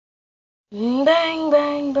Bang, bang,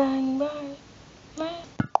 bang, bang, bang.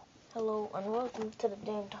 Hello and welcome to the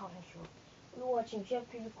Dane Thompson Show. We're watching Jeff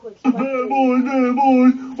Peter Quick's Bad boy,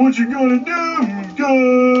 what you gonna do,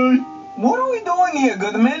 guy? What are we doing here,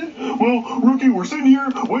 Goodman? Well, Rookie, we're sitting here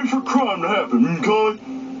waiting for crime to happen, okay?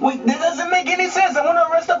 Wait, that doesn't make any sense. I want to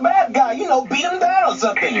arrest a bad guy. Beat him down or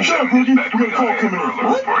something. Shut up, Rookie. We got a call coming in.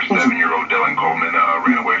 What? For 7-year-old Dylan Coleman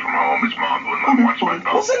ran away from home. His mom wouldn't let him watch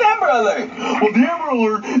SpongeBob. What's an Amber Alert? Well, the Amber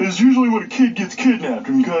Alert is usually when a kid gets kidnapped,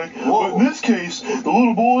 okay? Whoa. But in this case, the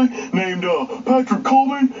little boy named Patrick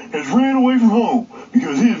Coleman has ran away from home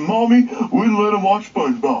because his mommy wouldn't let him watch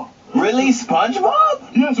SpongeBob. Really,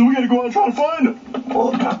 SpongeBob? Yeah, so we gotta go out and try to find him.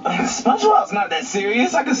 Well, SpongeBob's not that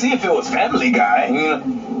serious. I could see if it was Family Guy.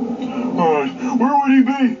 Alright, where would he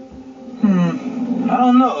be? I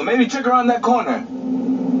don't know. Maybe check around that corner.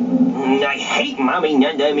 I hate Mommy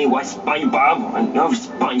not letting me watch SpongeBob. I love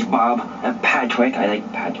SpongeBob. And Patrick, I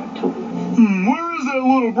like Patrick too. Where is that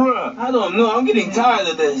little brat? I don't know. I'm getting tired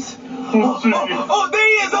of this. Let's see. Oh, there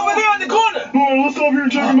he is over there in the corner. Alright, let's stop here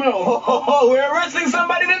and check him out. We're arresting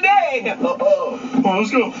somebody today. Alright,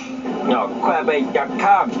 let's go. No, crap, the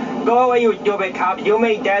cops. Go away, you stupid cops. You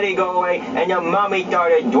made Daddy go away, and your Mommy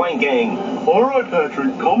started drinking. Alright,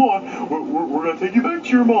 Patrick, come on. We're gonna take you back to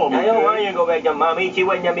your mom. I don't okay? want you to go back to Mommy. She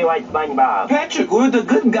wouldn't let me watch SpongeBob. Patrick, we're the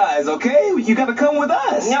good guys, okay? You gotta come with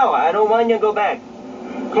us. No, I don't want you to go back.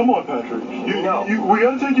 Come on, Patrick. No. We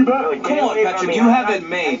gotta take you back. No, Come on, Patrick, you have it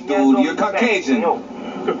made, dude. You're Caucasian. No.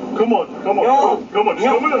 Come on. No. Come on, just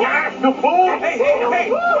come in. Come on. Hey!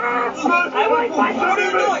 I like What are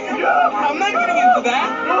you doing? I'm not getting into that.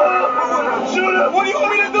 Shoot him. What do you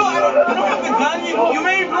want me to do? I don't have the gun. You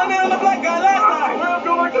made me blend in on the black guy last time.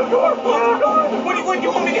 Go back to the car. What do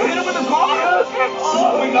you want me to hit him with the car?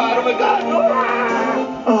 Oh my god.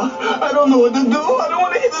 I don't know what to do. I don't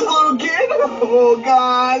want to hit this little kid. Oh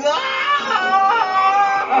god.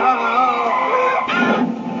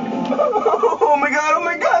 Oh my god.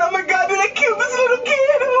 Did I kill this little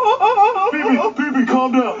kid? Pee-pee,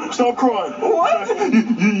 calm down. Stop crying. What?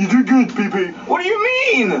 You did good, Pee-pee. What do you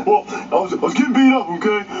mean? Well, I was getting beat up,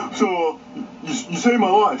 okay? So, you saved my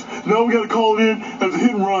life. Now we gotta call it in as a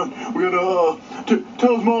hit and run. We gotta,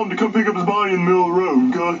 tell his mom to come pick up his body in the middle of the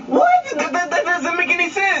road, okay? What? That doesn't make any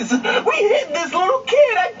sense. We hit this little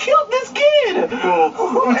kid. I killed this kid. Well,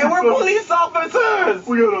 And we're police officers.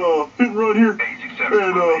 we got a hit and run here.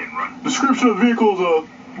 And, description of the vehicle is a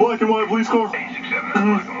black and white police car. 867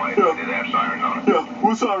 black and white. Yeah. Did have sirens on it. Yeah,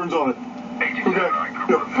 with sirens on it. 867 Okay.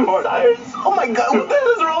 Cooper. All right. Sirens? Oh my god, what the hell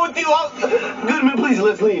is wrong with you? Goodman, please,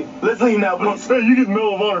 let's leave. Let's leave now, please. Hey, you get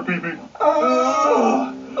Medal of Honor, Pee-pee.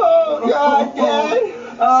 Oh god, Dad.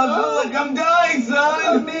 Look, I'm dying,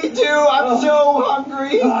 son. Me too. I'm so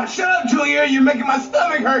hungry. Shut up, Junior. You're making my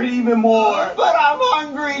stomach hurt even more. But I'm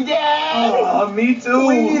hungry, Dad. Me too.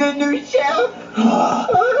 We need a new chef.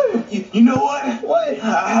 You know what? What?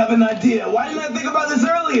 I have an idea. Why didn't I think about this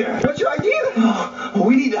earlier? What's your idea?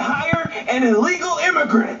 We need to hire an illegal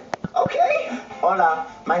immigrant. Okay. Hola,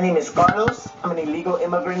 my name is Carlos. I'm an illegal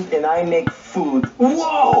immigrant and I make food.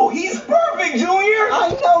 Whoa, he's perfect, Junior.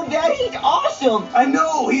 I know, Dad. He's awesome. I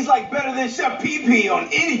know, he's like better than Chef Pee-Pee on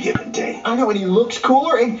any given day. I know, and he looks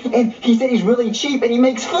cooler, and he said he's really cheap and he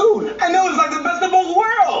makes food. I know, it's like the best of both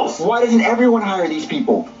worlds. Why doesn't everyone hire these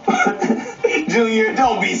people? Junior,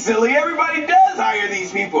 don't be silly. Everybody does hire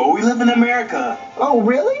these people. We live in America. Oh,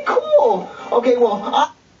 really? Cool. Okay,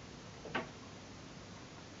 well,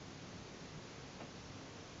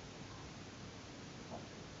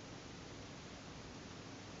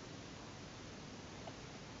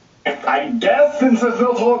 I guess since there's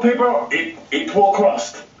no toilet paper, it will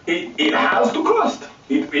crust. It has to crust.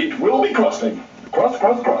 It will be crusting. Crust.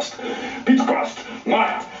 Pizza crust.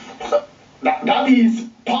 Right. That is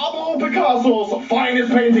Pablo Picasso's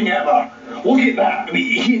finest painting ever. Look at that.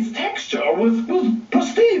 His texture was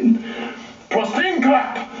pristine. Pristine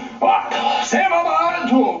crap. Right. Say bye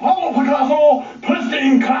to Pablo Picasso.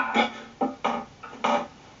 Pristine crap.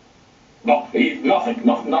 No,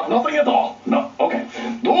 nothing at all. No, okay.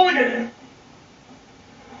 Do it again.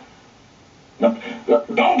 No,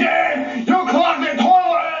 Donkey, you clogged the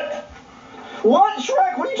toilet! what?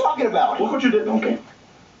 Shrek, what are you talking about? Look what you did, Donkey.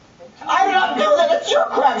 I did not do that. That's your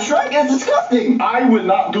crap, Shrek. It's disgusting. I would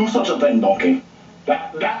not do such a thing, Donkey.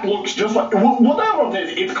 That looks just like, whatever it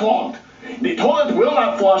is, it's clogged. The toilet will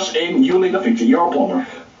not flush and you need to fix it. You're a plumber.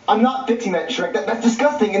 I'm not fixing that, Shrek. That's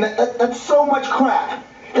disgusting, and that's so much crap.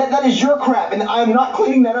 That is your crap, and I am not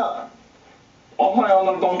cleaning that up. On my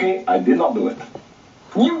honor, Donkey, I did not do it.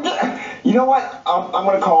 You know what? I'm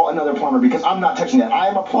going to call another plumber because I'm not touching that. I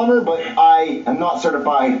am a plumber, but I am not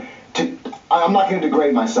certified I'm not going to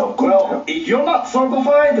degrade myself. Well, if you're not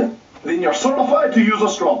certified, then you're certified to use a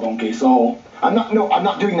straw donkey, so... I'm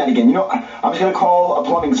not doing that again. You know, I'm just going to call a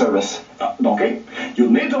plumbing service. Donkey,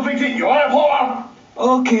 you need to fix it. You are a plumber.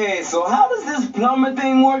 Okay, so how does this plumber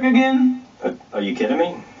thing work again? Are you kidding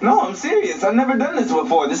me? No, I'm serious. I've never done this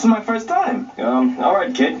before. This is my first time. All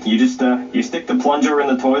right, kid. You just, you stick the plunger in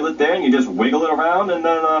the toilet there, and you just wiggle it around, and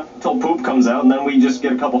then, until poop comes out, and then we just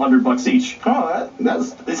get a couple $100 each. Oh,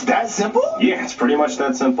 it's that simple? Yeah, it's pretty much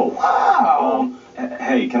that simple. Wow.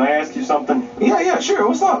 Hey, can I ask you something? Yeah, sure.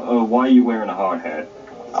 What's up? Why are you wearing a hard hat?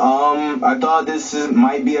 I thought this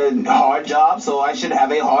might be a hard job, so I should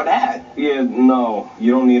have a hard hat. Yeah, no,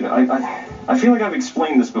 you don't need. I feel like I've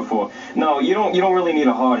explained this before. No, you don't really need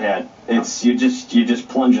a hard hat. It's you just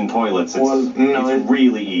plunge in toilets. It's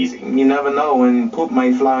really easy. You never know when poop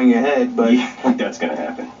might fly on your head, but yeah, that's gonna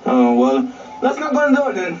happen. Oh well, let's not go and do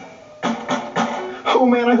it then. Oh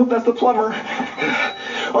man, I hope that's the plumber.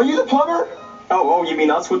 Are you the plumber? Oh, you mean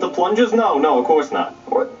us with the plungers? No, of course not.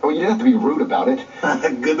 What? Oh, you didn't have to be rude about it.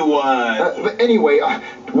 Good one. But anyway,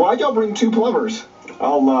 why'd y'all bring 2 plumbers?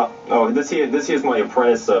 This here's my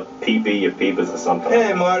apprentice, Pee-Pee or Peepers or something.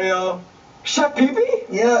 Hey, Mario. Chef Pee-Pee?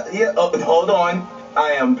 Yeah. Oh, hold on.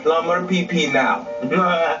 I am Plumber Pee-Pee now.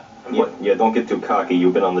 Yeah, don't get too cocky.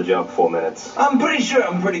 You've been on the job 4 minutes. I'm pretty sure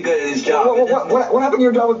I'm pretty good at this job. What happened to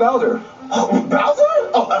your job with Bowser? Oh, Bowser?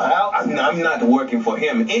 Oh, I'm not working for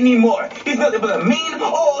him anymore. He's nothing but a mean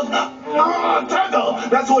old turtle.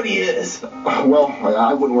 That's what he is. Well,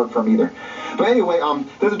 I wouldn't work for him either. But anyway,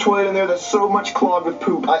 there's a toilet in there that's so much clogged with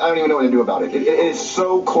poop, I don't even know what to do about it. It is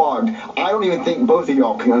so clogged. I don't even think both of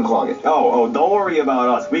y'all can unclog it. Oh, don't worry about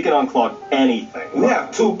us. We can unclog anything. We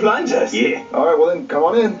have 2 plungers. Yeah. All right, well then, come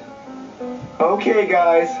on in. Okay,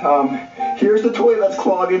 guys, here's the toilet that's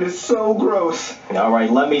clogged. It is so gross. All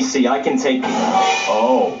right, let me see. I can take...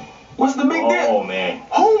 Oh. What's the big deal? Oh, man.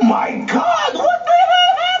 Oh, my God. What the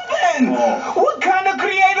hell happened? Oh. What kind of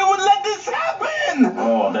creator would let this happen?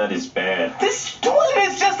 Oh, that is bad. This toilet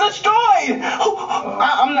is just destroyed.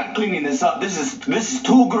 I'm not cleaning this up. This is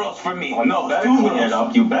too gross for me. Oh, no, it's too clean gross. it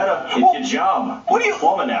up. You better. It's your job. What are you...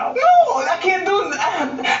 Plumbing now. No, I can't do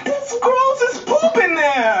that. That's gross. There's poop in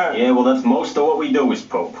there. Yeah, well, that's most of what we do is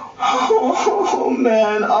poop. Oh,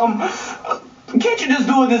 man. Can't you just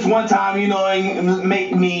do it this one time, and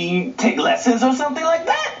make me take lessons or something like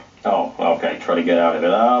that? Oh, okay. Try to get out of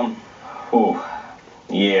it.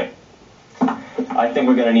 Yeah. I think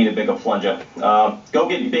we're gonna need a bigger plunger. Go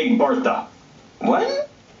get Big Bertha. What?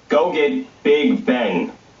 Go get Big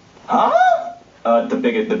Ben. Huh? The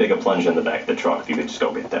bigger plunger in the back of the truck. If you could just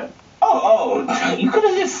go get that. Oh, you could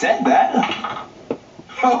have just said that.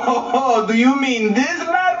 Oh, do you mean this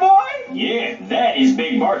bad boy? Yeah, that is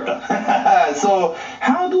Big Bertha. So,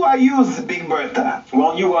 how do I use Big Bertha?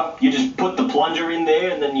 Well, you just put the plunger in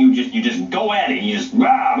there, and then you just go at it. You just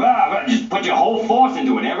just put your whole force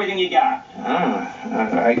into it, everything you got.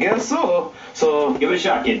 I guess so. So, give it a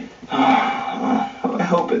shot, kid. I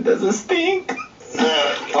hope it doesn't stink.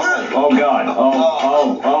 Oh God!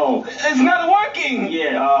 Oh! It's not working.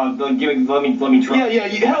 Yeah. Let me try. Yeah.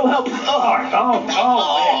 Help!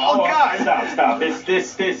 Oh God! Stop!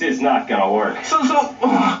 This is not gonna work. So,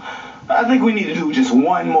 I think we need to do just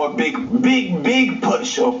one more big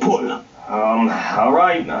push or pull. All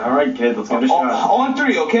right, kid. Let's give it a shot. On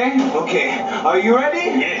 3, okay? Okay. Are you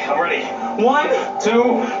ready? Yeah, I'm ready. 1, 2,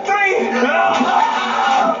 3.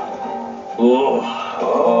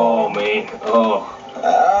 Oh, man. Oh.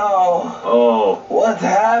 Ow. Oh. What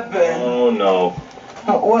happened? Oh, no.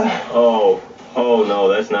 What? Oh, no,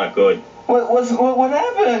 that's not good. What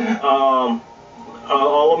happened?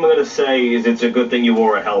 All I'm gonna say is it's a good thing you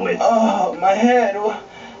wore a helmet. Oh, my head.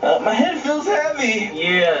 My head feels heavy.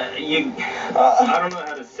 Yeah, I don't know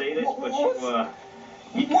how to say this, but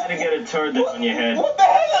you gotta get a turd that's on your head. What the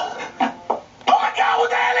hell? Oh my God, what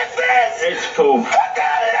the hell is this? It's poop. Cut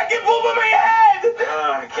down and I get poop on my head.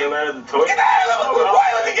 I came out of the toilet. Get the hell out of it. Why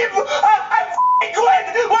would you get poop? I quit.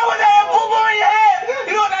 Why would I have poop on my head?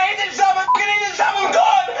 You know what? I hate this job. I hate this job. I'm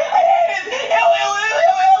gone. I hate it.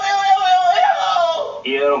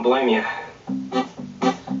 Yeah, I don't blame you.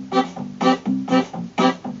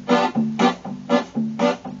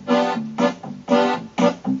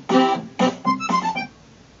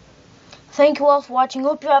 Thank you all for watching.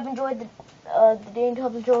 Hope you have enjoyed the Dane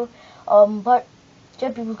Thompson show. Part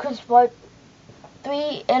Chapter Part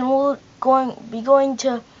 3, and we'll be going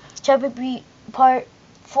to Chapter Part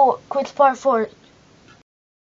 4, Quiz Part 4